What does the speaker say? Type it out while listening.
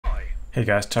Hey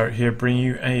guys, Turret here, bringing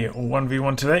you a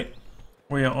 1v1 today.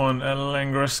 We are on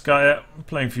Langreskaya,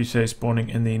 playing for you today, spawning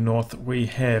in the north. We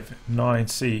have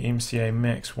 9C MCA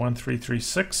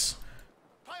max1336,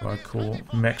 who I call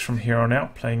Max from here on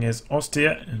out, playing as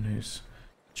Ostia, and who's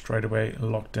straight away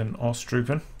locked in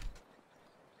Ostrupen.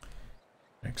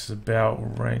 Max is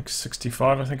about rank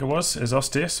 65, I think it was, as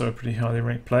Ostia, so a pretty highly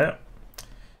ranked player.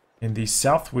 In the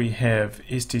south we have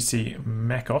STC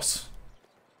Macos,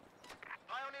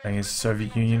 playing as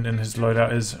Soviet Union, and his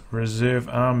loadout is Reserve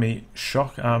Army,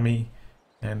 Shock Army,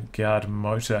 and Guard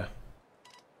Motor.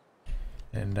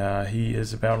 And he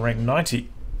is about rank 90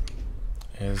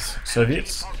 as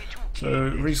Soviets. So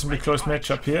reasonably close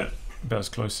matchup here, about as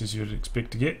close as you'd expect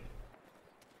to get.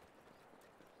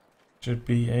 Should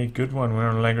be a good one. We're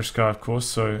on Langreskaya, of course,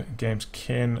 so games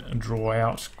can draw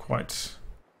out quite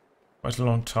a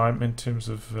long time in terms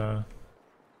of.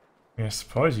 I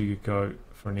suppose you could go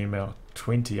for an email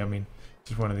 20. I mean,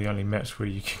 this is one of the only maps where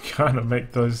you can kind of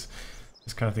make those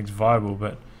kind of things viable,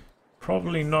 but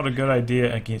probably not a good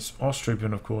idea against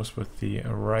Ostrupen, of course, with the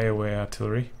railway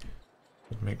artillery.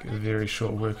 Would make very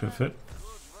short work of it.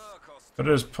 But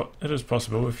it is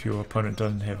possible if your opponent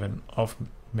doesn't have an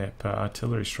off-map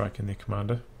artillery strike in their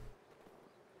commander.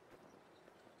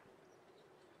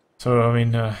 So, I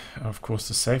mean, of course,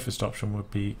 the safest option would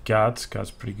be guards.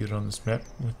 Guards are pretty good on this map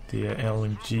with the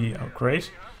LMG upgrade.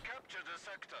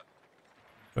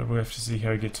 But we'll have to see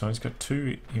how he gets on. He's got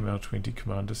two email 20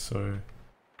 commanders, so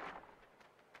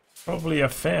probably a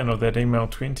fan of that email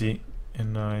 20.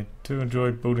 And I do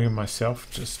enjoy building him myself.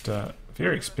 Just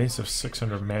very expensive,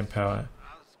 600 manpower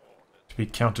to be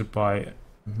countered by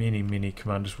many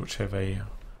commanders which have a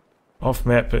off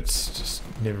map. It's just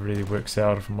never really works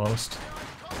out, if I'm honest.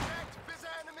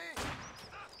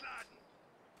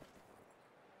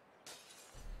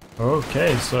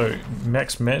 Okay, so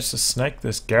Max managed to snake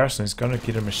this garrison. He's going to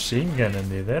get a machine gun in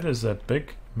there. That is a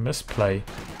big misplay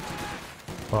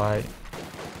by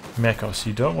Macos.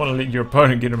 You don't want to let your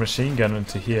opponent get a machine gun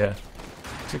into here.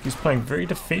 Looks like he's playing very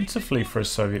defensively for a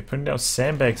Soviet, putting down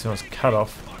sandbags on his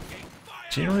cutoff.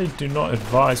 Generally do not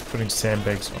advise putting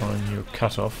sandbags on your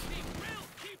cutoff.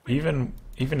 Even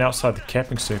outside the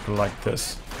capping circle like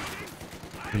this,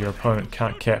 your opponent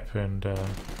can't cap, and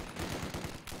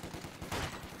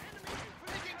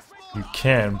you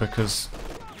can, because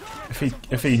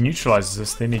if he neutralizes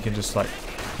this, then he can just like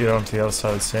get onto the other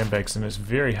side of the sandbags, and it's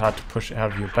very hard to push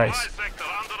out of your base.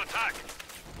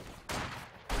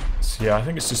 So yeah, I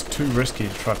think it's just too risky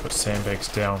to try to put sandbags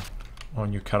down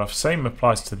on your cutoff. Same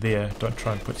applies to there. Don't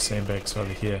try and put sandbags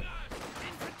over here.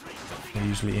 They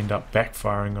usually end up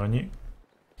backfiring on you.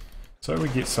 So we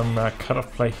get some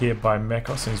cutoff play here by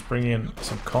Macos, and he's bringing in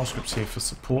some conscripts here for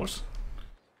support.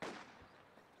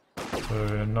 So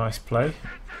a nice play,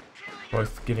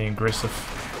 both getting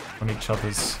aggressive on each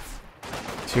other's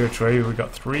territory. We've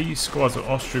got 3 squads of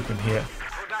Ostrupen here,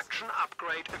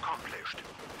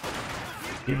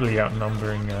 heavily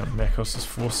outnumbering Macos'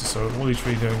 forces, so all he's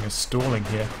really doing is stalling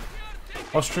here.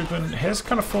 Ostrupen has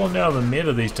kind of fallen out of the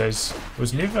meta these days. It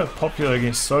was never popular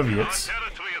against Soviets,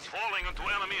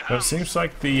 but it seems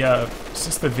like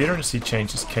since the veterancy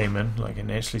changes came in,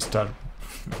 and actually started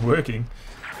working,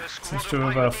 seems to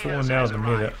have fallen out of the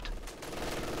meta.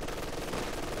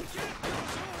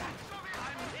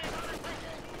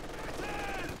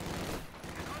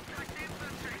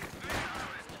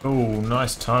 Oh,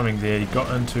 nice timing there. He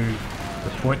got into the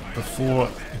point before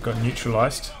it got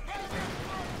neutralized.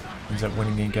 Ends up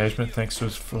winning the engagement thanks to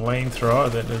his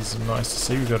flamethrower. That is nice to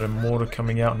see. We've got a mortar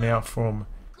coming out now from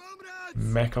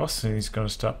Macos, and he's going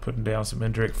to start putting down some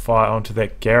indirect fire onto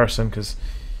that garrison, because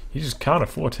he just can't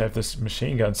afford to have this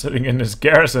machine gun sitting in his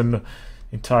garrison the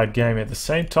entire game. At the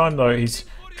same time, though, he's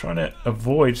trying to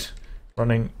avoid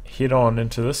running head on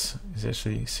into this. He's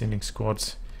actually sending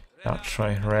squads out to try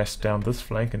and harass down this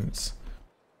flank, and it's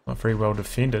not very well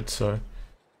defended. So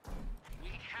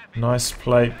nice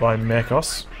play by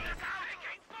Macos.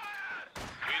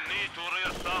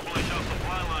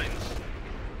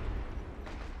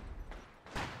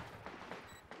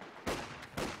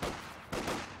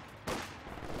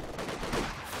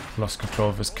 Lost control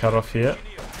of his cutoff here.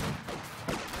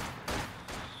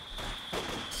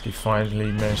 So he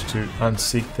finally managed to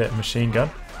unseat that machine gun,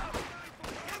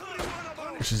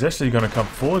 which is actually going to come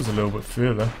forwards a little bit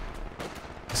further.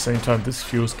 At the same time, this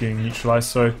fuel's getting neutralized,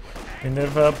 so and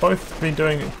they've both been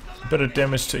doing a bit of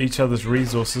damage to each other's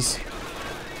resources.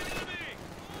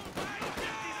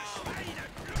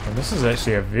 And this is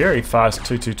actually a very fast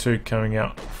 222 coming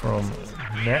out from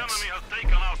Max.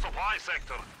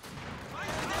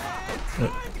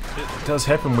 It does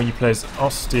happen when you play as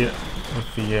Ostia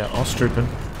with the Ostrupen.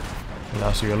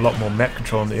 Allows you a lot more map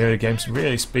control in the early games,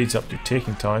 really speeds up your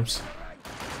taking times.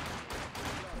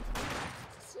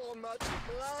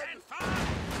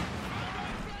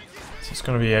 So it's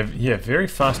going to be a very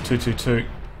fast 222.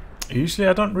 Usually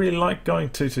I don't really like going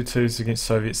 222s against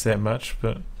Soviets that much,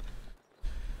 but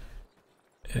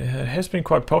it has been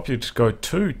quite popular to go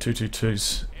two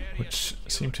 222s, which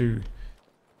seem to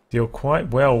deal quite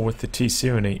well with the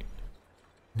T-70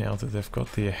 now that they've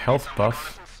got their health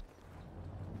buff.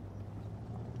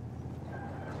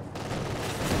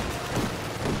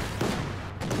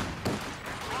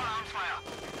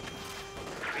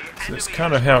 So that's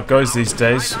kind of how it goes these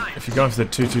days. If you're going for the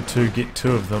 222, get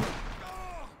two of them.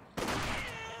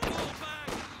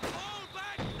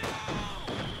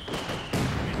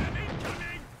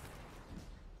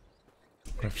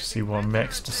 We have to see what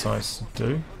Max decides to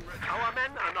do.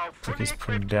 Looks like he's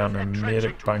putting down a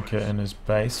medic bunker in his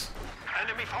base.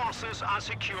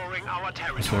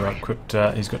 He's well equipped.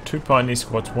 He's got 2 pioneer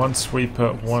squads, 1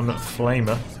 sweeper, 1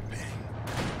 flamer.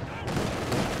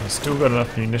 He's still got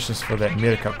enough munitions for that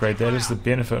medic upgrade. That is the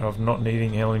benefit of not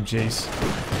needing LMGs.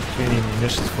 Plenty of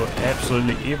munitions for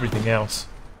absolutely everything else.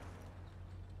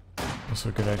 Also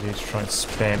a good idea to try and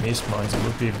spam S-mines. It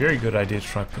would be a very good idea to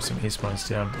try and put some S-mines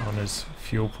down on his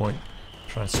fuel point.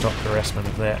 Try and stop harassment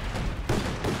of that.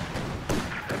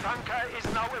 The bunker is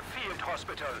now a field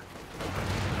hospital.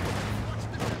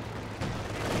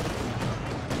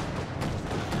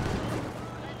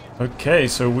 Okay,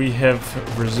 so we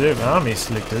have reserve army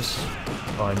selected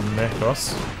by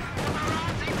Macos.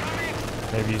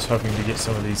 Maybe he's hoping to get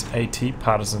some of these AT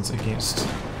partisans against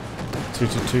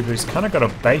 222, but he's kind of got to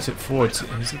bait it forwards.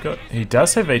 He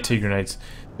does have AT grenades.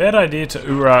 Bad idea to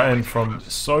URA in from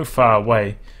so far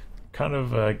away. Kind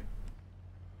of a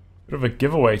bit of a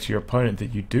giveaway to your opponent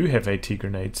that you do have AT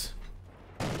grenades.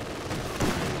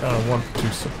 Kind of want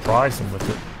to surprise him with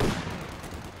it.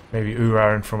 Maybe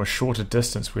URA in from a shorter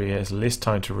distance where he has less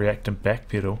time to react and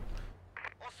backpedal.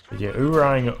 But yeah,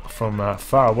 URAing from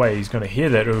far away, he's going to hear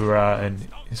that URA and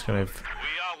he's going to have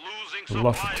a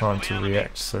lot of time to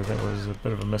react, so that was a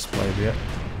bit of a misplay there.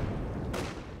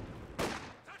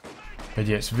 But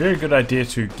yeah, it's a very good idea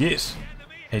to get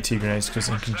AT grenades, because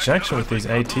in conjunction with these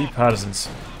AT partisans,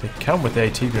 they come with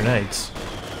AT grenades.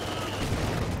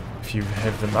 If you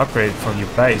have them upgraded from your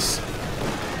base,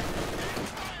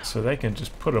 so they can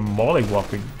just put a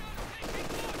mollywhopping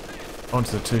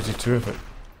onto the 222 if it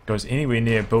goes anywhere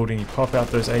near a building. You pop out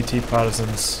those AT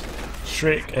partisans,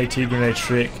 Shrek, AT grenade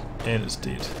Shrek, and it's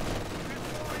dead.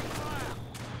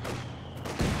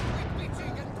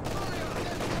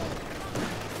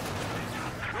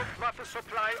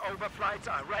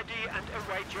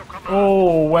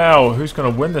 Oh wow, who's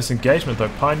going to win this engagement though?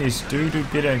 Pioneers do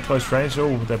better in close range.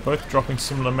 Oh, they're both dropping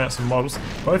similar amounts of models.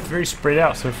 Both very spread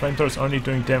out, so Flamethrowers only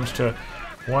doing damage to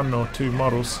 1 or 2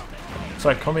 models. It's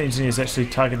like Combat Engineer is actually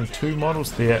targeting 2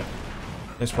 models there.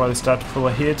 That's why they start to pull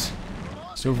ahead.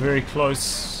 Still very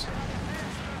close.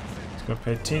 He's got to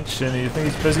pay attention. You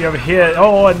think he's busy over here.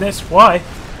 Oh, and that's why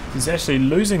he's actually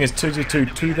losing his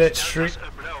 222 to that Shrek.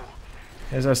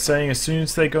 As I was saying, as soon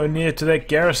as they go near to that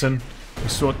garrison, we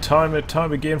saw time and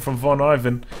time again from Von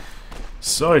Ivan.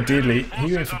 So deadly.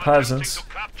 He went for partisans.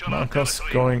 Macos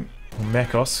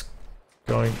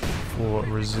going for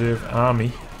reserve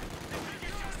army.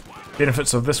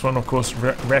 Benefits of this one, of course,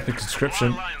 rapid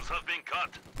conscription.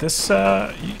 This,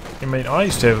 I mean, I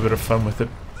used to have a bit of fun with it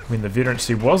when the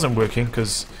veterancy wasn't working,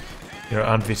 because, you know,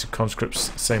 unvetted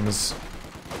conscripts, same as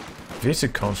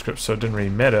vetted conscripts, so it didn't really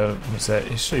matter. It was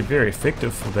actually very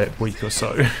effective for that week or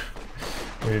so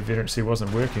where veterancy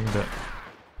wasn't working, but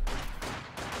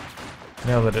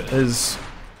now that it is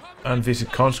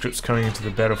unvetted conscripts coming into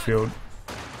the battlefield,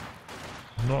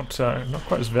 not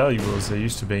quite as valuable as they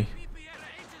used to be.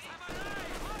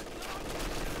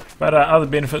 But other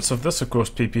benefits of this, of course,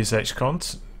 PPSH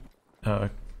cons,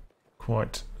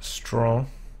 quite strong.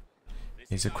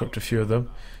 He's equipped a few of them.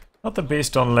 Not the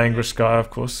best on Langreskaya,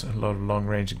 of course. A lot of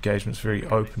long-range engagements, very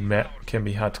open map, can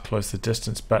be hard to close the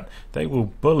distance, but they will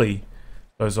bully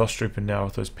those Osttrooper now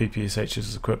with those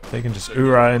PPSHs equipped. They can just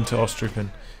URA into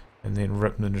Osttrooper and then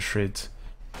rip them to shreds.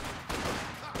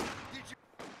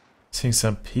 Seeing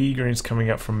some P-Greens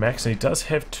coming up from Max, and he does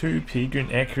have 2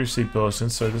 P-Green accuracy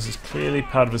bulletins, so this is clearly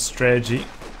part of his strategy.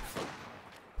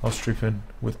 Osttrooper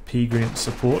with P-Green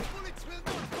support,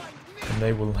 and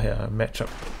they will match up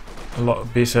a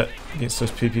lot better against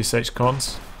those PPSH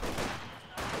cons.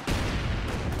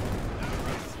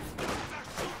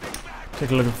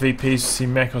 Take a look at VPs, see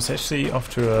Macos actually off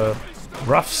to a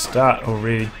rough start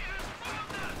already.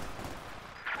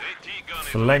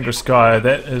 For Langreskaya,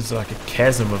 that is like a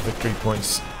chasm of victory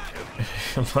points.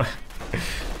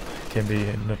 can be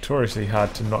notoriously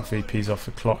hard to knock VPs off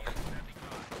the clock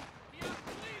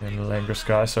in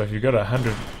Langreskaya. So if you've got a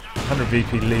 100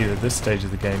 VP lead at this stage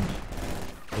of the game,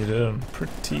 you did them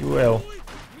pretty well,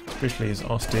 especially as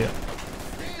austere.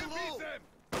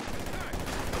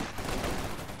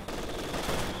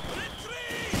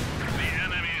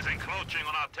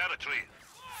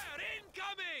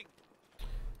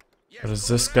 But is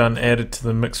this gun added to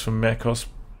the mix from Macos?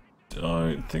 I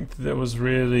don't think that was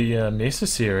really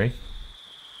necessary.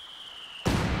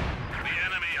 The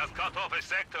enemy has cut off a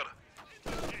sector.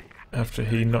 After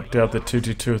he knocked out the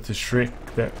 222 with the Shrek,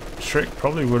 that Shrek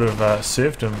probably would have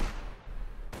served him.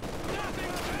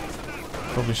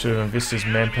 Probably should have invested his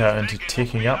manpower into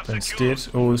teching up instead.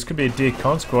 Oh, this could be a dead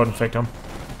con squad. In fact, I'm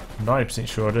 90%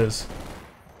 sure it is.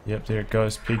 Yep, there it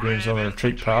goes. P-Green's on the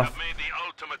retreat path.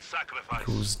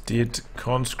 Equals dead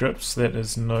conscripts. That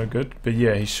is no good. But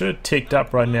yeah, he should have teched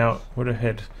up right now. Would have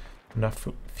had enough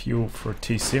fuel for a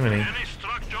T-70.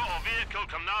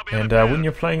 And when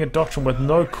you're playing a doctrine with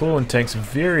no coolant tanks,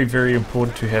 very, very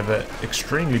important to have an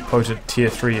extremely potent tier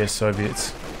 3 as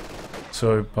Soviets.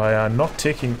 So by not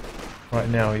teching right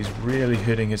now, he's really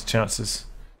hurting his chances,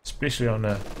 especially on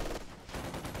a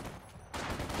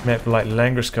map like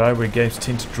Langreskaya where games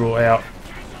tend to draw out.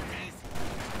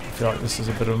 I feel like this is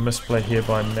a bit of a misplay here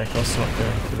by Macos, not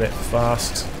going for that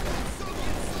fast.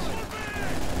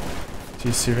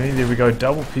 T70, there we go,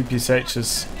 double PPSH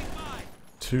is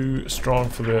too strong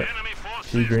for the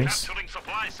P-Greens.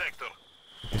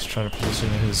 He's trying to position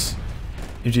his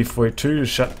MG42 to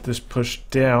shut this push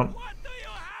down.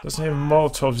 Doesn't have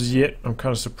Molotovs yet, I'm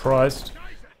kind of surprised.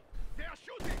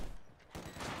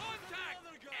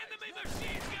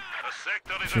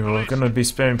 If you're going to be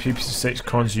spamming PPSH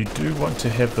cons, you do want to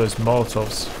have those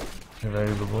Molotovs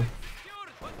available.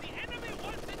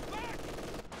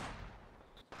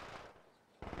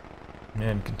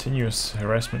 Man, continuous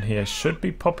harassment here. Should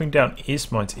be popping down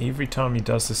S-mines every time he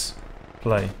does this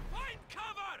play.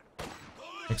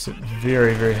 Makes it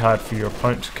very, very hard for your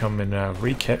opponent to come and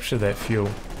recapture that fuel.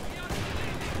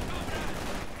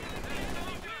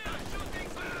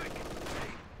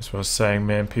 That's what I was saying,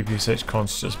 man. PPSH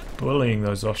cons just bullying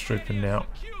those Ostroupen now.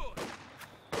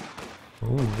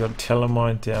 Ooh, we've got a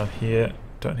Telemine down here.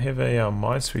 Don't have a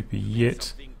Minesweeper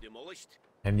yet.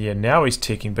 And yeah, now he's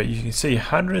ticking, but you can see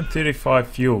 135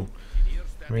 fuel.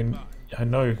 I mean, I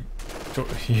know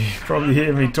you probably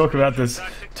hear me talk about this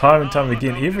time and time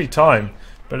again, every time,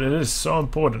 but it is so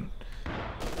important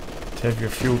to have your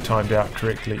fuel timed out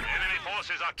correctly.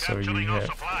 So you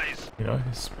have, you know,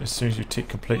 as soon as your tick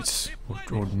completes,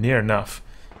 or near enough,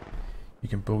 you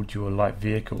can build your light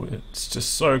vehicle. It's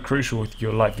just so crucial with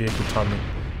your light vehicle timing.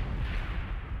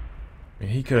 I mean,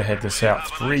 he could have had this out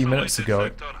 3 minutes ago.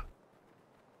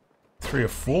 3 or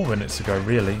 4 minutes ago,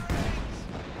 really.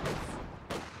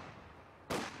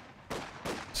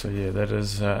 So yeah, that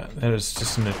is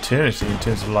just an eternity in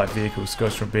terms of light vehicles. It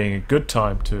goes from being a good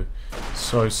time to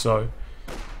so.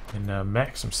 And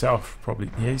Max himself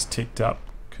probably, yeah, he's ticked up.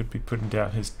 Could be putting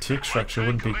down his tick structure.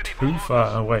 Wouldn't be too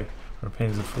far away from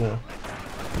Panzer IV.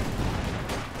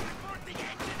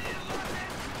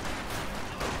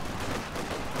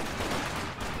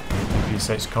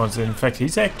 PPSH cons. In fact,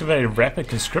 he's activated rapid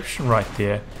conscription right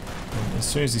there. And as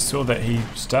soon as he saw that, he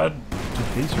started to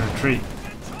beat a retreat.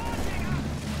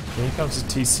 Here comes the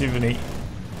T-70. In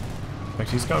fact,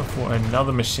 he's going for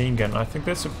another machine gun. I think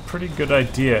that's a pretty good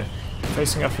idea.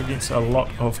 Facing up against a lot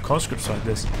of conscripts like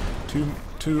this.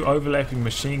 Two overlapping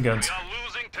machine guns.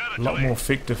 A lot more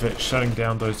effective at shutting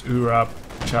down those URAB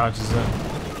charges in.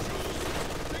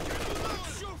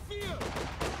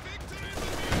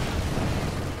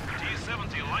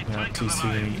 Now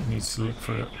T-70 needs to look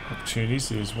for opportunities.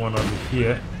 There's one over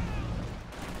here.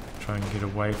 Try and get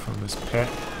away from this pack.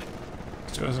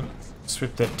 Still hasn't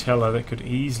swept that teller. That could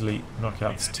easily knock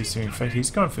out this T-70. In fact, he's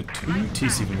going for 2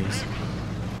 T-70s.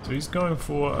 So he's going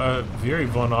for a very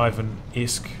Von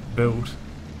Ivan-esque build.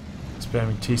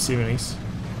 Spamming T-70s.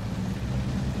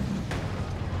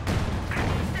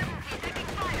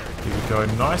 Here we go.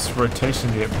 Nice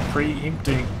rotation there.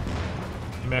 Preempting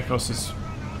Macos'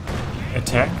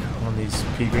 attack on these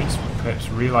P-Greens. Perhaps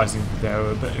realizing that they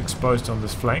were a bit exposed on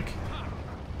this flank.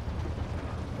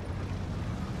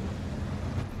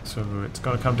 So it's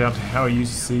going to come down to how he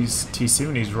uses these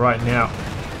T-70s right now.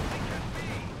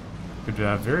 Could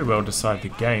very well decide the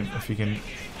game if you can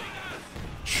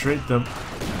shred them.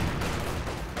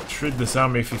 Shred this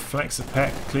army. If he flanks the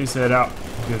pack, clears that out,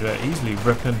 you could easily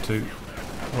rip into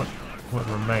what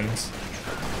remains.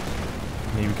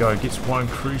 And here we go. Gets one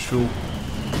crucial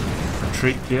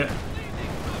retreat there.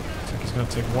 Looks like he's going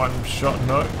to take one shot.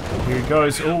 No. Here he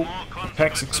goes. Oh,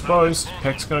 Pack's exposed.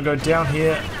 Pack's going to go down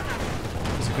here.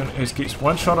 It gets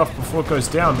one shot off before it goes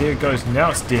down. There it goes.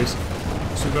 Now it's dead.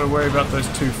 So we've got to worry about those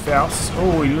two Fausts.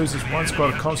 Oh, he loses one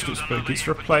squad of conscripts, but it gets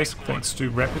replaced thanks to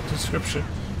rapid conscription.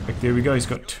 Like, there we go. He's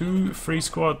got 2 free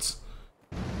squads.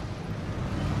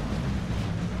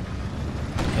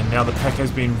 And now the pack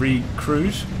has been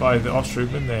recrewed by the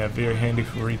Osttroopmen. They are very handy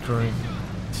for recrewing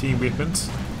team weapons.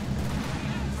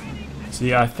 So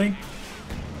yeah, I think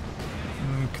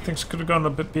things could have gone a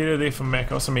bit better there for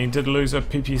Macos. I mean, he did lose a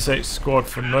PPSH squad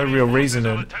for no real reason,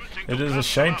 and it is a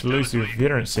shame to lose the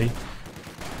veterancy.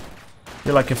 I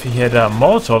feel like if he had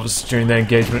Molotovs during that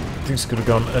engagement, things could have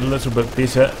gone a little bit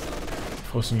better.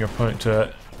 Forcing your opponent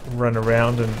to run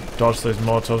around and dodge those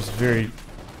Molotovs is very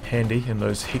handy in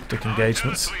those hectic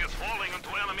engagements.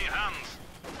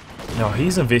 Now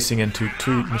he's investing into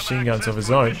 2 machine guns of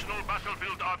his own.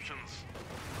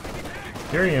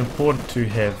 Very important to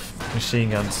have machine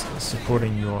guns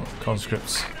supporting your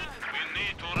conscripts.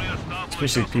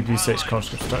 Especially PPSH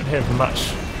conscripts don't have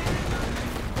much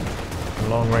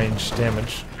long range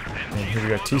damage. And here we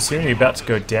go, T-70 about to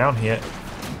go down here.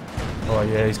 Oh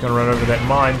yeah, he's going to run over that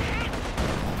mine.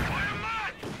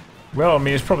 Well, I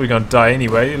mean, he's probably going to die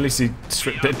anyway. At least he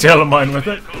stripped that Telemine with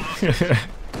it.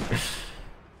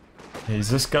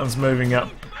 This gun's moving up.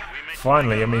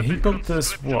 Finally, I mean, he built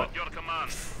this, what?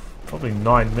 Probably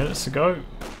 9 minutes ago.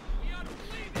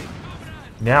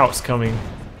 Now it's coming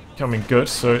good.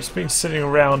 So it's been sitting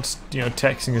around, you know,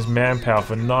 taxing his manpower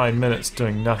for 9 minutes,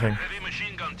 doing nothing.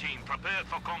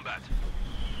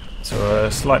 So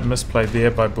a slight misplay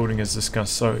there by building this gun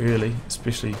so early,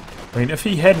 especially. I mean, if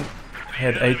he hadn't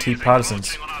had AT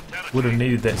partisans, would have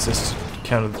needed that just to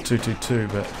counter the 222,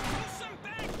 but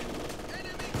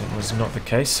that was not the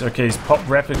case. Okay, he's popped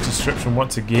rapid conscription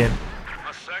once again.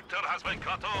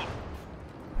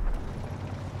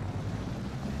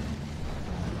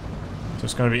 So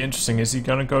it's going to be interesting. Is he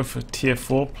going to go for tier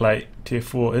 4 plate? Tier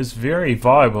 4 is very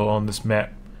viable on this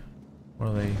map.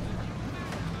 Well, the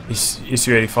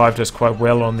SU-85 does quite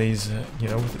well on these, you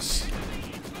know, with its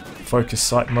focus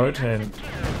sight mode, and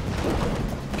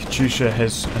Katyusha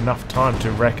has enough time to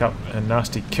rack up a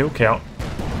nasty kill count.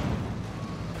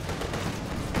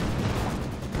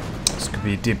 This could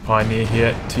be a dead pioneer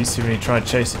here. T-70 trying to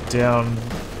chase it down.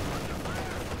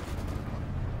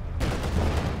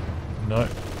 No.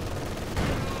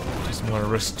 Doesn't want to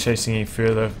risk chasing any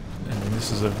further. And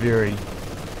this is a very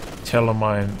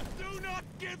Telemine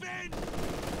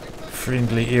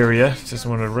friendly area. Doesn't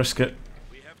want to risk it.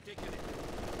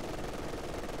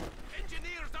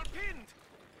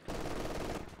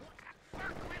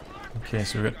 Okay,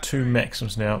 so we've got 2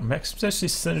 Maxims now. Maxims actually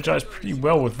synergize pretty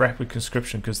well with rapid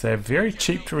conscription because they're very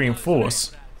cheap to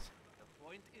reinforce.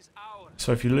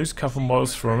 So if you lose a couple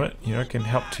models from it, you know, it can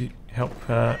help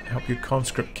your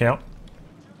conscript count.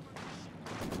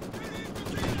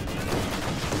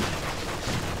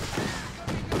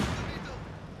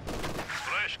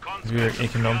 Very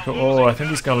economical. Oh, I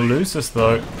think he's going to lose this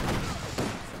though.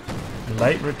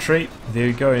 Late retreat. There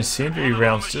you go. Incendiary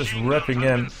rounds just ripping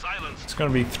in. It's going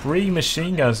to be 3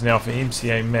 machine guns now for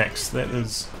MCA Max. That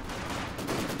is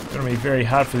going to be very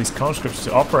hard for these conscripts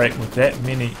to operate with that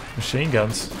many machine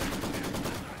guns.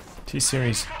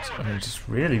 T-Series, I mean, just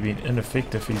really been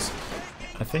ineffective.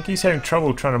 I think he's having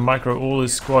trouble trying to micro all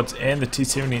his squads and the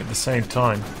T-70 at the same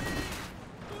time.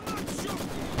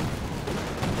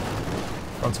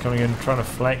 One's coming in trying to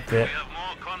flank that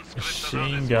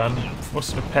machine gun,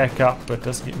 forced to pack up, but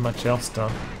doesn't get much else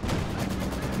done.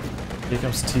 Here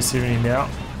comes T-70 now.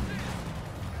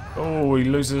 Oh, he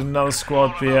loses another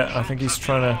squad there. I think he's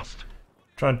trying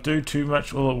to do too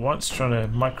much all at once, trying to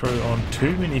micro on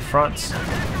too many fronts.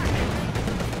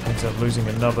 Ends up losing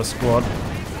another squad.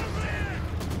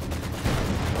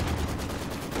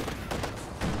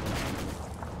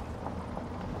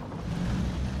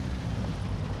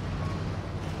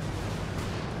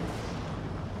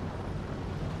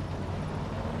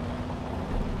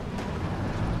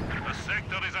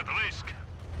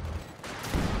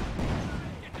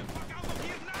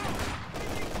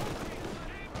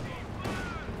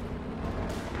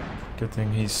 Good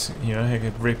thing he's, you know,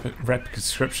 had rapid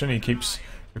conscription. He keeps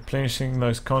replenishing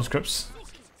those conscripts.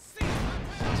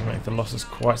 Doesn't make the losses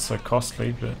quite so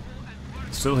costly, but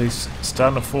still he's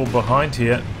starting to fall behind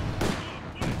here.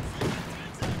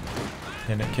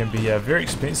 And it can be very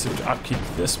expensive to upkeep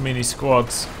this many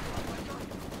squads.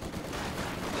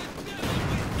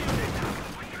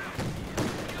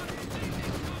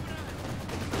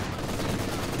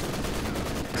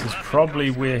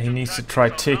 Probably where he needs to try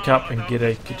tech up and get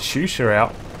a Katyusha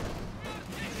out.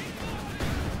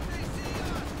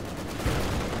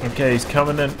 Okay, he's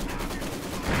coming in.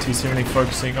 T70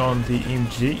 focusing on the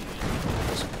MG.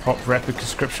 Pop rapid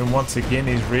conscription once again.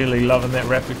 He's really loving that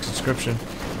rapid conscription.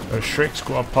 A Shrek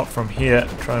squad pop from here,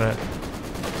 trying to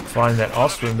find that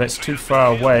Ostrom. That's too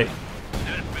far away.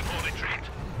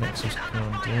 Max is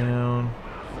going down.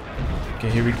 Okay,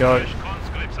 here we go.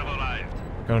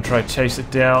 Gonna try to chase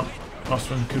it down.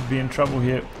 Ostrom could be in trouble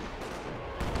here.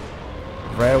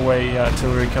 Railway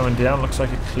artillery coming down. Looks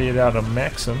like it cleared out a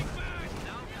Maxim.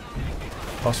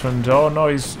 Ostrom, oh no,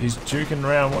 he's juking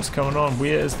around. What's going on?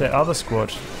 Where is that other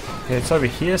squad? Yeah, it's over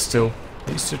here still.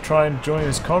 Needs to try and join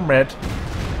his comrade.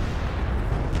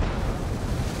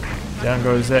 Down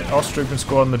goes that Ostrom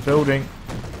squad in the building.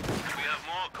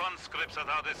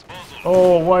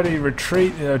 Oh, why did he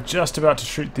retreat? They were just about to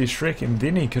shoot their Shrek and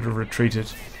then he could have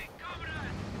retreated.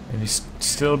 And he's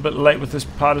still a bit late with this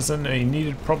partisan. He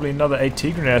needed probably another AT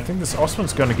grenade. I think this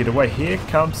Ostman's going to get away. Here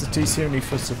comes the T70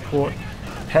 for support.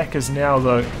 Pack is now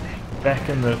though back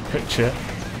in the picture.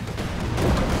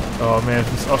 Oh man,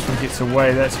 if this Ostman gets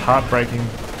away, that's heartbreaking.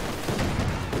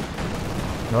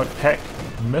 No, Pack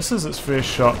misses its first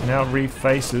shot. Now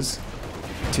refaces.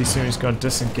 T70's going to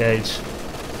disengage.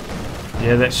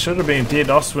 Yeah, that should have been dead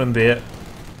Ostwin there.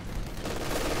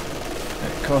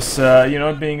 Because, you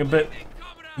know, being a bit...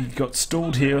 He got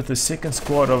stalled here with the second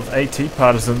squad of AT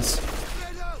partisans.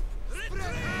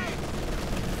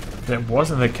 That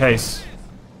wasn't the case.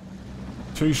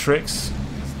 2 Shreks,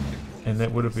 and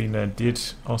that would have been a dead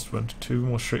Ostwind. 2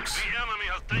 more Shreks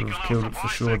would have killed it for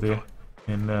sure there.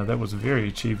 And that was very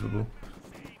achievable.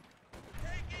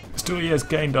 Still, he has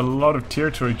gained a lot of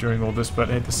territory during all this, but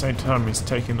at the same time he's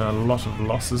taken a lot of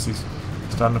losses. He's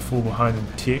starting to fall behind in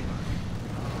tech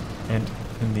and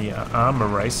in the armor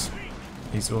race.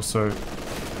 He's also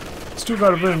still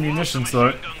got a bit of munitions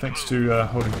though, thanks to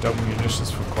holding double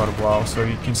munitions for quite a while, so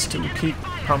he can still keep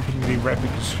pumping the rapid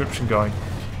conscription going.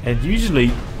 And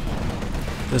usually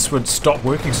this would stop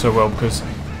working so well because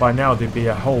by now there'd be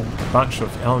a whole bunch of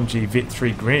LMG Vet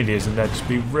 3 Grenadiers and they'd just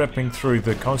be ripping through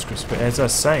the conscripts. But as I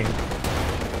was saying,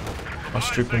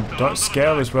 Austrian don't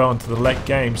scale as well into the late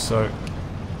game, so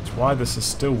that's why this is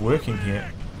still working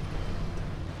here.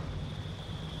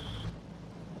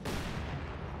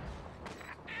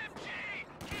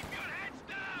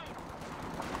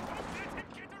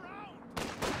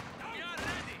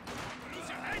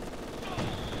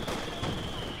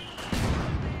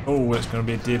 Oh, it's going to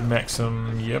be a dead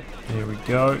Maxim. Yep, there we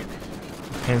go.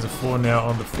 Panzer IV now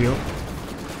on the field.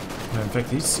 No, in fact,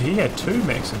 he had 2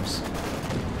 Maxims.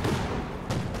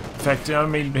 In fact, I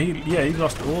mean, he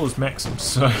lost all his Maxims.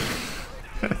 So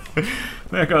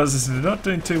Macos is not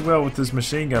doing too well with his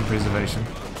machine gun preservation.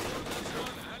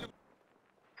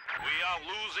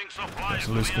 Has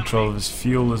to lose control of his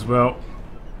fuel as well.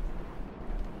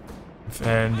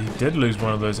 And he did lose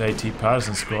one of those AT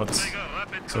partisan squads.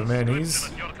 So man, he's,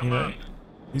 you know,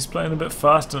 he's playing a bit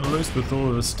fast and loose with all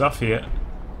of his stuff here.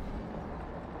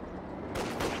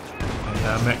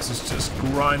 And Max is just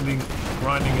grinding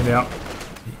it out.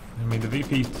 I mean, the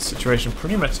VP situation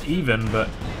pretty much even, but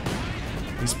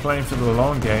he's playing for the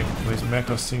long game, whereas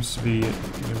Macos seems to be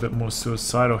getting a bit more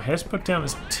suicidal. Has put down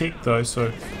his tech though,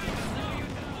 so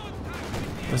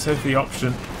let's have the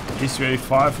option.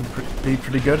 SU-85 will be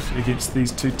pretty good against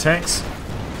these 2 tanks.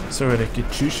 So at a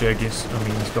Katyusha against, I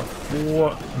mean, he's got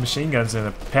 4 machine guns in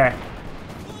a pack.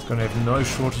 It's going to have no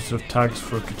shortage of targets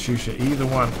for a Katyusha. Either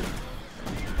one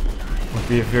would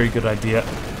be a very good idea.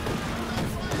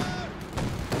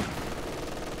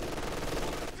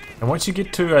 And once you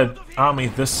get to an army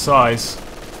this size,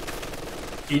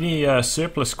 any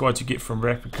surplus squads you get from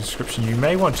rapid conscription, you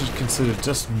may want to consider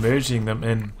just merging them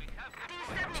in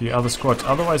to other squads.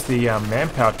 Otherwise the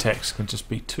manpower tax can just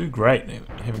be too great.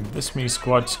 Having this many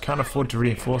squads, you can't afford to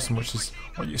reinforce them, which is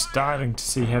what you're starting to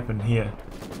see happen here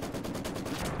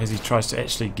as he tries to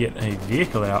actually get a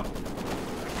vehicle out.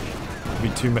 It'll be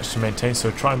too much to maintain,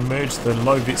 so try and merge the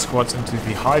low vet squads into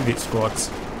the high vet squads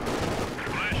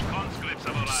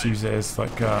and just use it as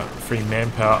like free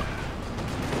manpower.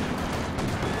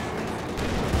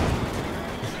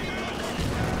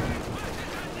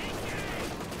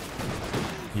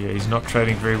 Yeah, he's not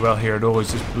trading very well here at all.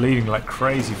 He's just bleeding like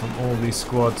crazy from all these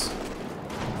squads.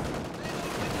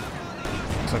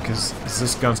 Looks like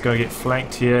this gun's going to get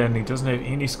flanked here, and he doesn't have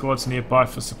any squads nearby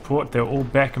for support. They're all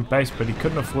back in base, but he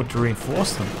couldn't afford to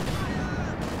reinforce them.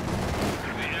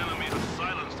 The enemy has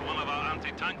silenced one of our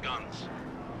anti-tank guns.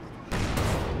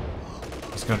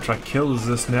 He's going to try to kill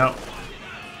this now.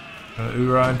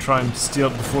 Ura and try and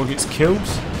steal it before it gets killed.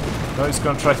 No, he's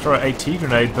going to try to throw an AT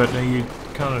grenade, but you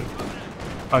kind of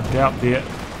bugged out there.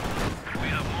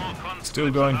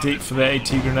 Still going deep for the AT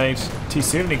grenade.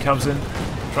 T70 comes in.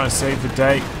 Trying to save the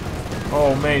day.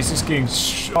 Oh man, he's just getting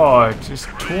just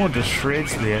torn to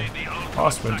shreds there.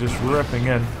 Osman just ripping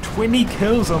in. 20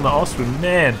 kills on the Osman,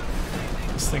 man.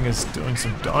 This thing is doing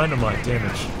some dynamite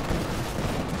damage.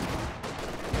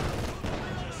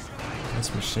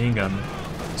 This machine gun.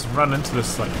 It's run into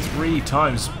this like 3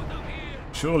 times.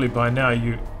 Surely by now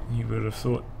you would have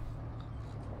thought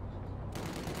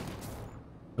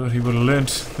he would have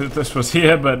learnt that this was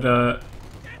here, but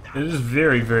it is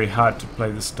very, very hard to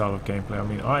play this style of gameplay. I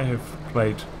mean, I have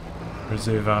played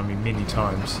Reserve Army many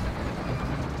times,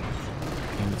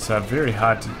 and it's very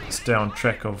hard to stay on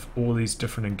track of all these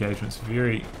different engagements.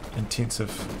 Very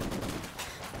intensive,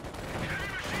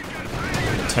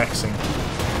 very taxing.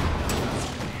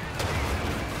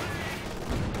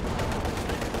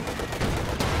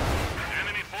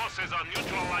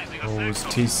 Oh, this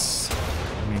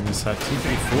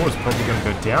T-34 is probably going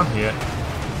to go down here.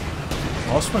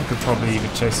 Osman could probably even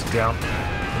chase it down.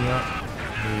 Yeah,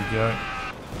 there you go.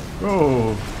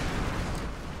 Oh,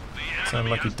 sounded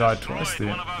like he died twice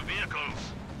there.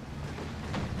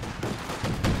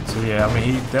 So yeah, I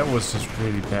mean, that was just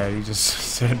really bad. He just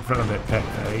sat in front of that pack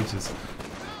for ages.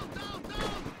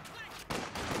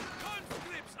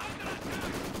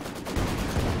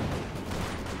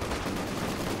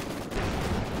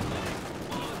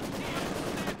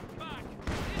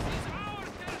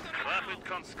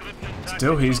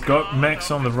 Still, he's got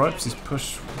Max on the ropes. He's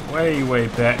pushed way, way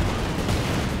back.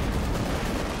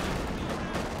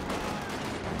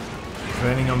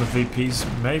 Training on the VPs.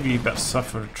 Maybe about to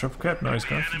suffer a triple cap. No, he's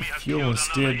going for the fuel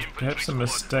instead. Perhaps a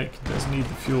mistake. He does need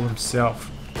the fuel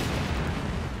himself.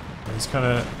 These kind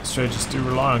of strategies do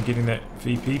rely on getting that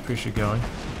VP pressure going.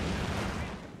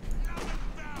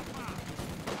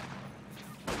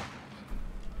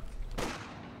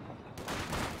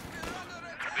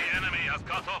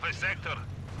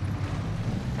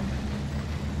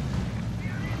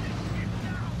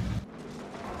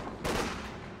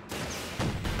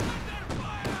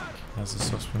 How's the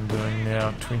Sussman doing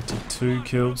now? 22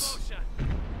 kills.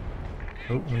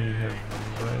 Oh, we have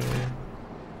Ray.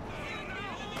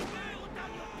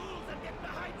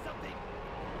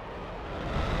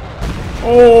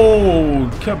 Oh,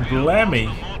 kablammy!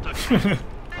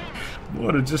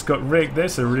 Water just got wrecked.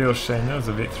 That's a real shame. That was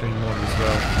a Vet 3 mod as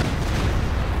well.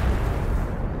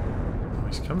 Oh,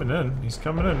 he's coming in. He's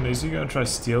coming in. Is he going to try to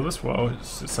steal this? Well,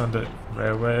 it's under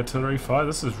railway artillery fire.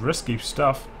 This is risky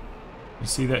stuff. You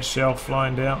see that shell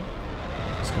flying down?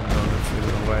 It's going to go a bit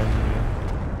further away here.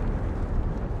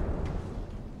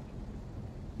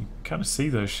 You kind of see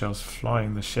those shells flying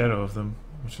in the shadow of them,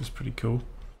 which is pretty cool.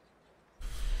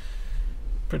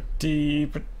 Pretty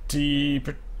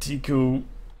cool.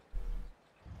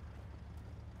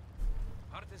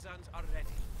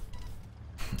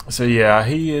 So yeah,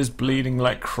 he is bleeding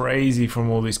like crazy from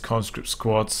all these conscript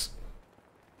squads.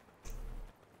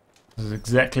 This is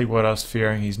exactly what I was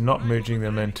fearing. He's not merging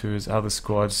them into his other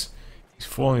squads. He's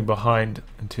falling behind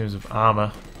in terms of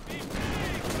armor.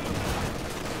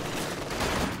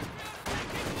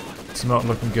 It's not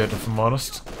looking good, if I'm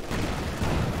honest.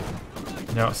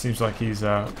 Now it seems like he's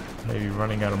maybe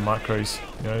running out of micros.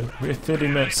 You know, we're 30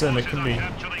 minutes in. It can be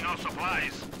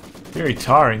very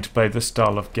tiring to play this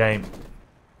style of game.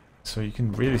 So you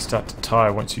can really start to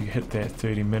tire once you hit that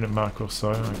 30-minute mark or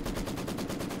so.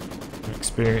 I've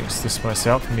experienced this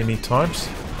myself many times.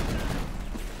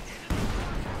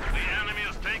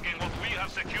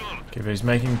 Okay, but he's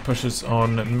making pushes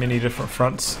on many different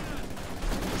fronts.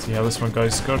 See how this one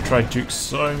goes. He's got to try juke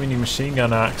so many machine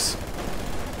gun arcs.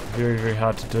 Very, very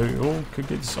hard to do. Oh, could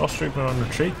get this Austrian on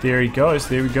retreat. There he goes.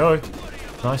 There we go.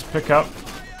 Nice pickup.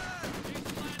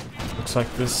 Looks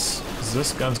like this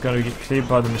gun's going to get cleared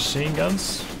by the machine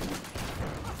guns.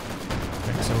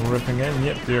 Make some ripping in.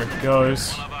 Yep, there it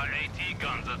goes.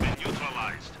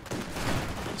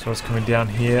 So it's coming down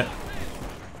here.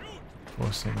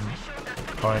 Forcing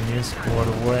Pioneer squad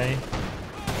away.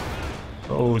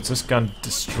 Oh, is this gun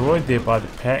destroyed there by the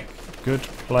pack? Good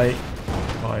play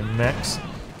by Max.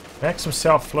 Max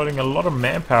himself floating a lot of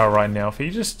manpower right now. If he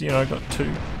just, you know,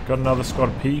 got another squad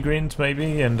of P-Grens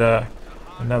maybe and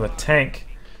another tank,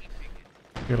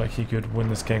 I feel like he could win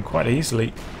this game quite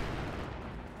easily.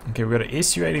 Okay, we've got an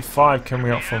Su-85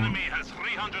 coming up from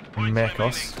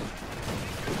Macos.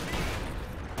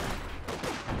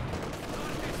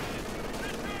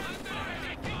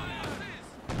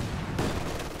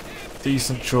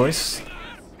 Decent choice.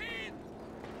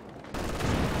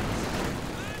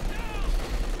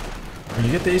 When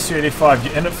you get the Su-85,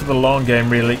 you're in it for the long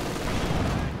game, really.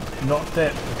 Not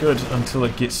that good until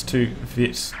it gets to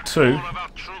Vet 2.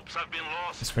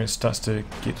 That's when it starts to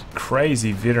get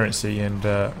crazy veterancy and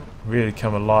really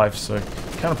come alive. So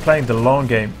kind of playing the long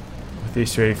game with the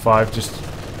SU-85,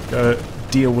 just gotta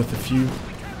deal with a few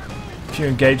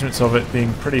engagements of it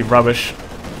being pretty rubbish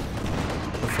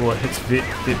before it hits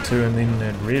Vet 2 and then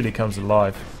it really comes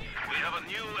alive.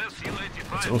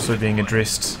 It's also being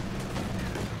addressed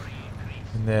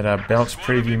in that balance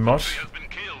preview mod,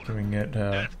 giving it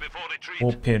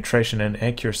more penetration and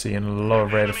accuracy and a lower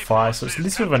rate of fire, so it's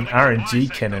less of an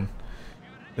RNG cannon.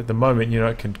 At the moment, you know,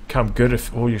 it can come good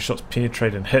if all your shots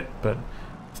penetrate and hit, but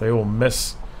if they all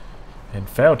miss and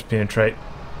fail to penetrate,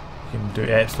 you can do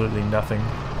absolutely nothing.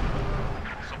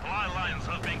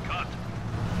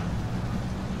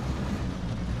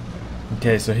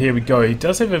 Okay, so here we go. He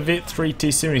does have a Vet 3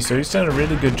 T70, so he's done a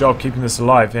really good job keeping this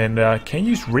alive, and can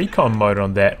use recon mode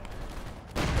on that.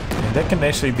 And that can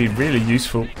actually be really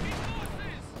useful.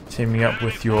 Teaming up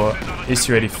with your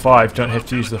SU-85, don't have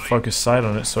to use the focus sight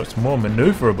on it, so it's more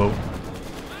maneuverable.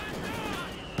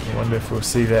 I wonder if we'll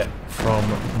see that from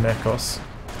Macos.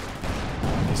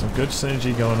 There's some good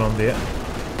synergy going on there.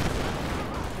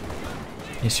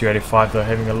 SU-85 though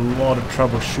having a lot of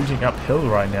trouble shooting uphill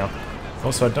right now.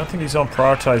 Also, I don't think he's on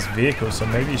prioritized vehicles, so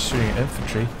maybe he's shooting at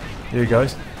infantry. There he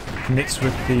goes. Connects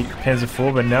with the Panzer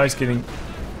IV, but now he's getting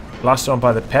blasted on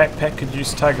by the Pack. Pack could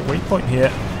use target weak point here.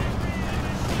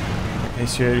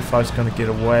 SU-85 is going to get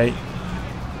away.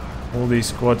 All these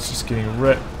squads just getting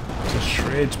ripped to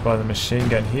shreds by the machine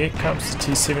gun. Here comes the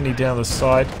T-70 down the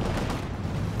side.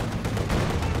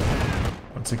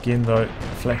 Once again though,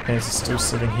 Flak Panzer is still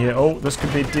sitting here. Oh, this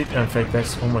could be a dead. In fact,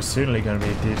 that's almost certainly going to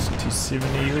be a dead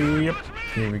T-70. Yep,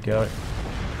 here we go.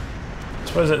 I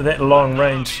suppose at that long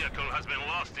range,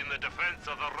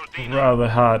 rather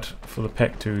hard for the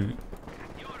Pack to.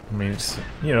 I mean, it's,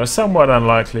 you know, somewhat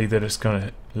unlikely that it's going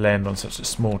to land on such a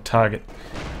small target,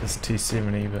 this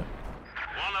T-70, but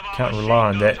can't rely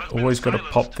on that. Always got to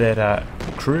pop that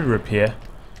crew repair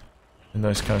in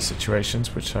those kind of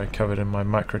situations, which I covered in my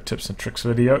micro tips and tricks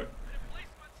video.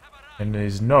 And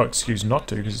there's no excuse not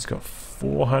to, because it's got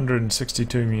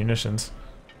 462 munitions.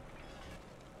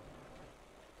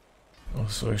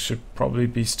 Also should probably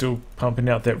be still pumping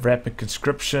out that rapid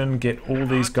conscription, get all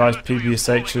these guys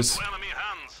PBSHs,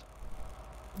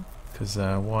 because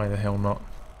why the hell not?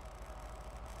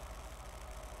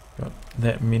 Got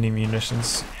that many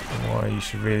munitions, why you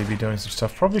should really be doing some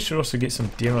stuff. Probably should also get some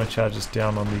demo charges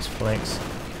down on these flanks.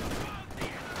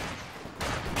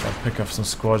 Try to pick up some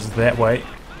squads that way.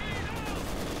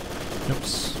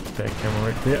 Oops, bad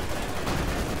camera right there.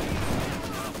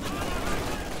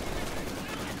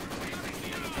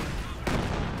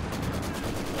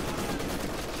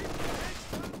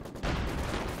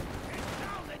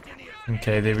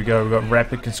 Okay, there we go, we've got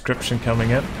rapid conscription coming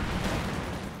in.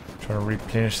 Trying to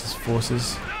replenish his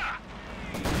forces.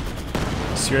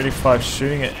 SU-85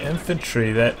 shooting at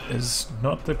infantry, that is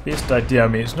not the best idea. I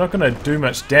mean, it's not going to do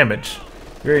much damage.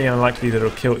 Very unlikely that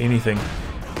it'll kill anything.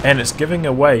 And it's giving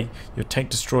away your tank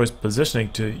destroyer's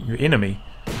positioning to your enemy.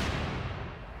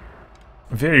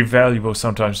 Very valuable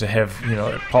sometimes to have, you know,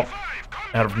 it pop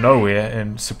out of nowhere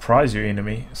and surprise your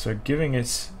enemy. So giving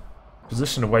its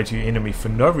position away to your enemy for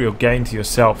no real gain to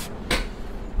yourself,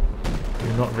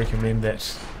 do not recommend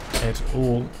that at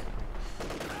all.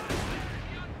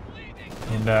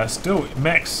 And still,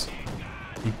 Max,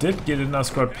 he did get another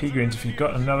squad P-Greens. If he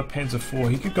got another Panzer IV,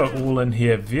 he could go all in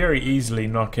here, very easily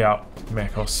knock out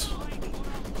Macos.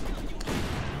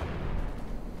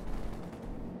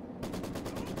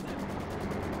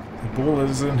 The ball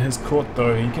is in his court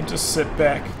though, he can just sit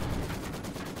back,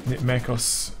 let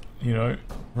Macos, you know,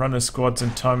 run his squads in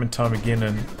time and time again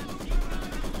and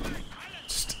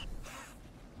just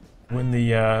win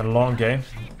the long game,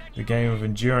 the game of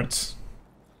endurance.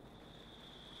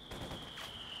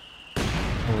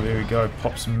 Oh, there we go,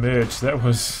 pops merge. That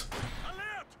was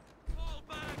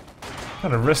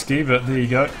kind of risky, but there you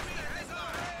go.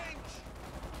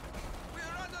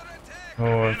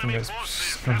 Oh, I think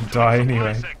that's going to die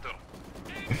anyway.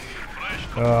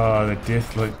 Oh, the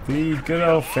death loop. The good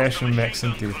old-fashioned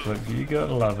Maxim death loop. You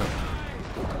gotta love it.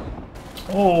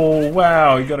 Oh,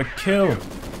 wow, you got a kill.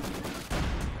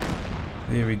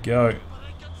 There we go.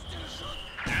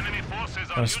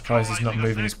 I'm surprised he's not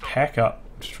moving his pack up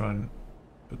to try and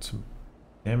put some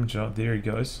damage on. There he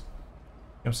goes.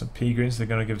 Got some P-Greens. They're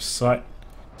going to give sight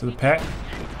to the pack.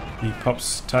 He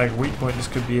pops target weak point. This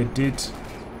could be a dead.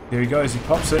 There he goes. He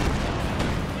pops it.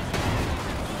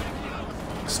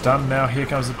 Stunned now. Here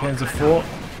comes the Panzer IV.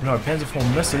 No, Panzer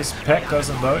IV misses. Pack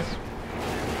doesn't though.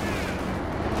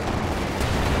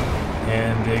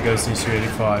 And there goes the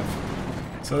SU-85.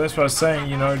 So that's what I was saying,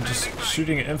 you know, just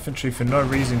shooting at infantry for no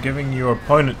reason, giving your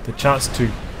opponent the chance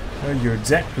to know your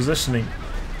exact positioning,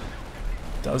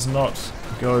 does not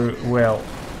go well.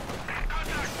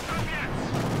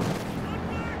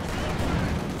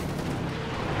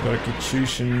 Got a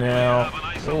Katushin now.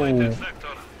 Oh,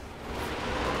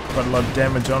 got a lot of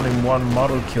damage on him, one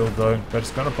model kill though, but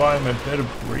it's going to buy him a bit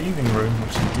of breathing room,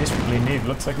 which he desperately needs.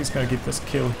 Looks like he's going to get this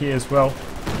kill here as well.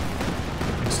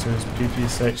 Next to his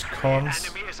PPSH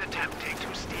cons.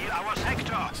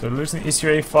 So losing the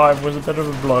SU-85 was a bit of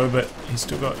a blow, but he's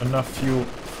still got enough fuel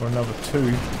for another 2.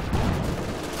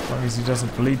 As long as he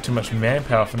doesn't bleed too much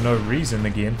manpower for no reason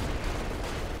again.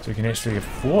 So he can actually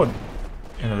afford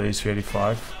another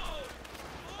SU-85.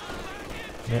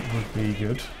 That would be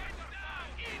good.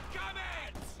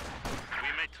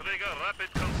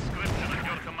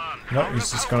 No, he's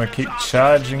just going to keep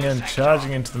charging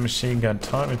into the machine gun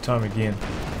time and time again.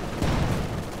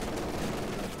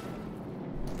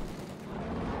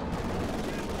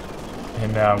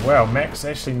 And wow, Max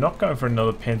actually not going for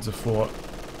another Panzer IV.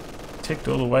 Ticked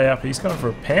all the way up. He's going for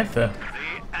a Panther.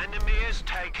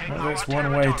 Well, that's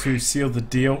one way to seal the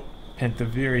deal. Panther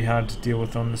very hard to deal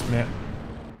with on this map.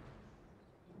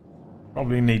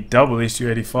 Probably need double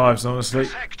SU-85s, honestly.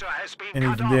 And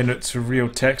even then, it's a real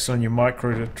tax on your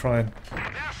micro to try and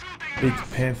beat the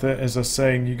Panther. As I was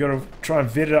saying, you got to try and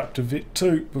vet it up to vet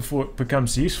 2 before it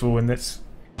becomes useful, and that's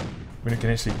when it can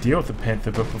actually deal with the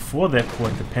Panther. But before that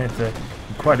point, the Panther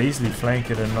can quite easily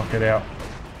flank it and knock it out.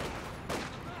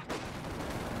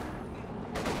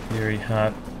 Very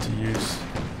hard to use.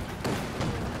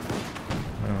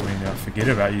 I mean, I forget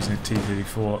about using a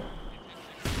T-34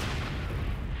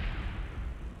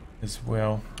 as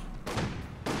well.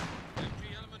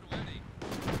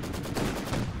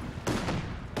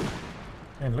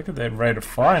 And look at that rate of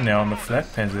fire now on the Flak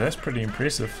Panzer. That's pretty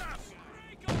impressive.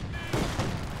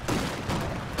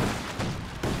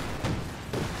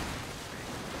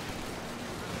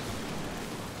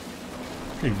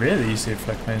 Pretty rare that you see a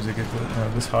Flak Panzer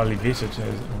get this highly vetted.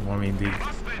 I mean, the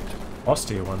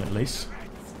austere one at least.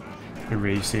 Pretty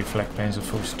rare you see a Flak Panzer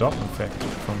full stop, in fact,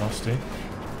 from austere.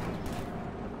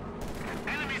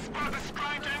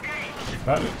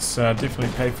 But it's definitely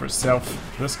paid for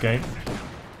itself this game.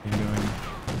 Been doing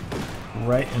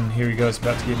great, and here he goes,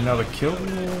 about to get another kill.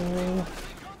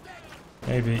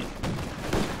 Maybe.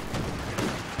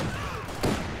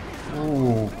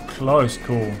 Ooh, close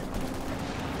call.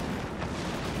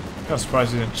 I'm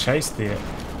surprised he didn't chase there.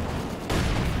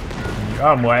 You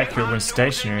are more accurate when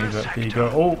stationary, but there you go.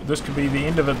 Oh, this could be the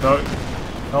end of it though.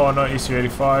 Oh no,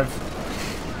 SU-85.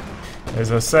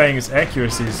 As I was saying, its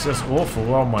accuracy is just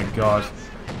awful. Oh my god.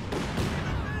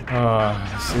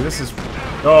 See, this is.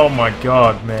 Oh my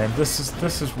god, man. This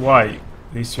is why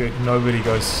nobody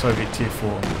goes Soviet Tier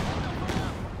 4.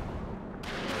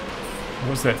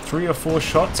 Was that 3 or 4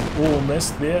 shots all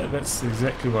missed there? That's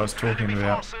exactly what I was talking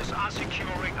about.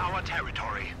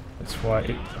 That's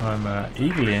why I'm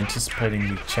eagerly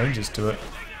anticipating the changes to it,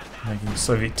 making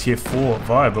Soviet Tier 4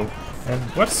 viable. And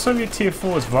once Soviet Tier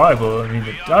 4 is viable, I mean,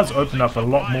 it does open up a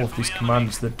lot more of these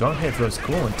commanders that don't have those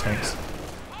Gorman tanks,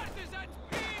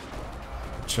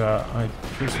 which I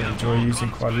personally enjoy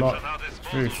using quite a lot. It's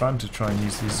very fun to try and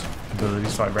use these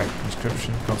abilities like rapid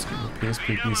conscription, constant repairs,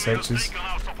 PPSHs,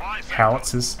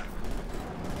 howitzers.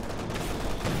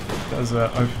 It does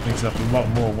open things up a lot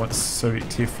more once Soviet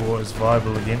Tier 4 is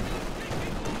viable again.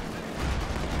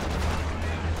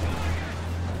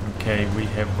 Okay, we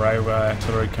have railway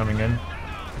artillery coming in.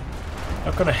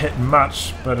 Not going to hit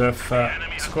much, but if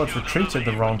squads retreat at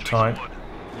the wrong time,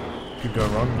 could go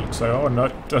wrong. It looks like, oh no,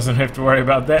 doesn't have to worry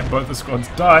about that. Both the squads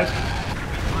died.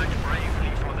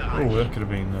 Oh, that could have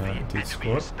been a dead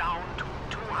squad.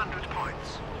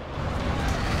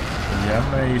 Yeah,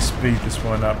 I may speed this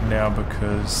one up now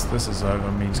because this is over.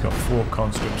 I mean, he's got 4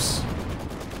 conscripts,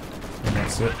 and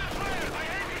that's it.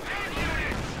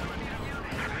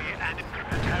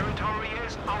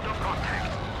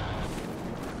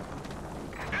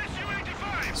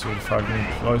 So if I'm getting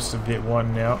close to Vet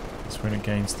 1 now, that's when it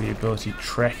gains the ability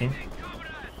tracking,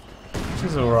 which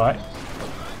is alright.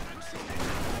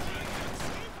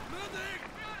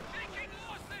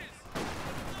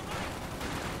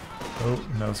 Oh,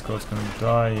 another squad's going to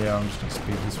die. Yeah, I'm just going to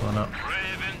speed this one up.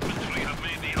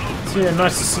 So yeah,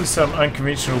 nice to see some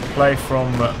unconventional play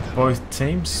from both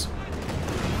teams.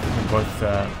 Both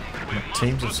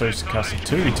teams of Social Castle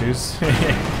 2v2s.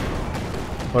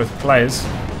 Both players.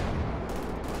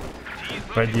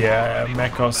 But yeah,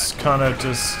 Macos kind of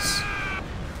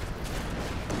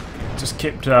just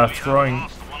kept throwing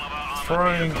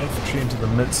infantry into the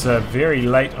midst very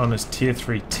late on his tier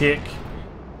 3 tech.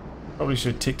 Probably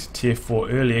should have ticked to tier 4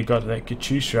 earlier, got that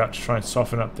Katyusha out to try and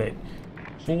soften up that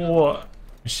 4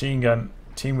 machine gun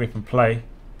team weapon play.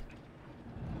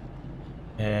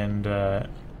 And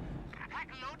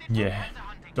yeah,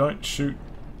 don't shoot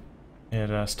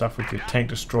at stuff with your tank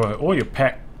destroyer or your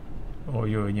pack or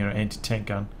your anti-tank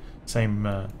gun. Same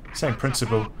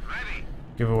principle.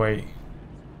 Give away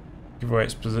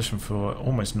its position for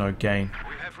almost no gain.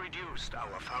 We have reduced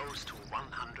our foes to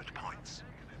 100 points.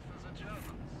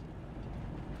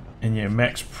 And yeah,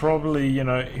 Max probably,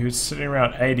 he was sitting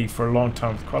around 80 for a long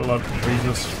time with quite a lot of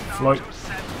resource float.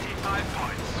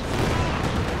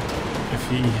 If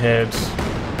he had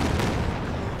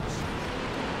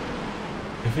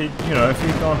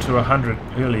gone to 100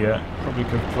 earlier, probably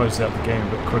could have closed out the game a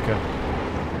bit quicker,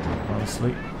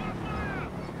 honestly.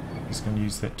 He's going to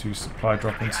use that to supply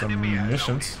drop in some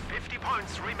munitions. 50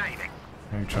 points remaining.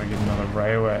 Maybe try and get another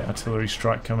railway artillery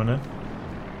strike coming in.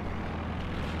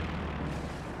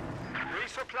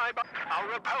 Resupply.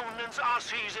 Our opponents are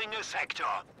seizing a sector.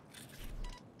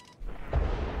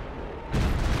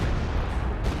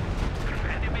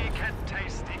 Enemy can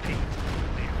taste defeat.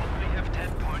 They only have 10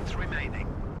 points remaining.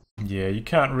 Yeah, you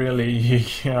can't really.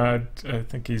 I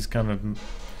think he's kind of.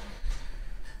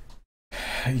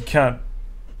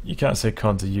 You can't say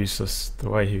cons are useless the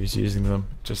way he was using them.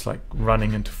 Just like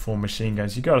running into 4 machine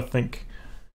guns. You got to think.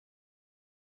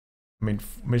 I mean,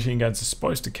 machine guns are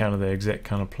supposed to counter the exact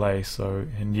kind of play. So,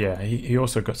 and yeah, he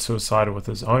also got suicidal with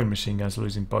his own machine guns,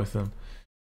 losing both of them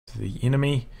to the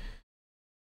enemy.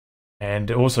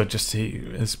 And also just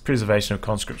his preservation of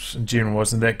conscripts in general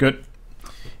wasn't that good.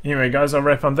 Anyway guys, I'll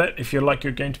wrap on that. If you'd like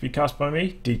your game to be cast by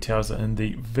me, details are in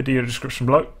the video description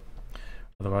below.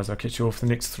 Otherwise I'll catch you all for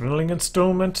the next thrilling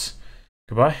installment.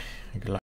 Goodbye and good luck.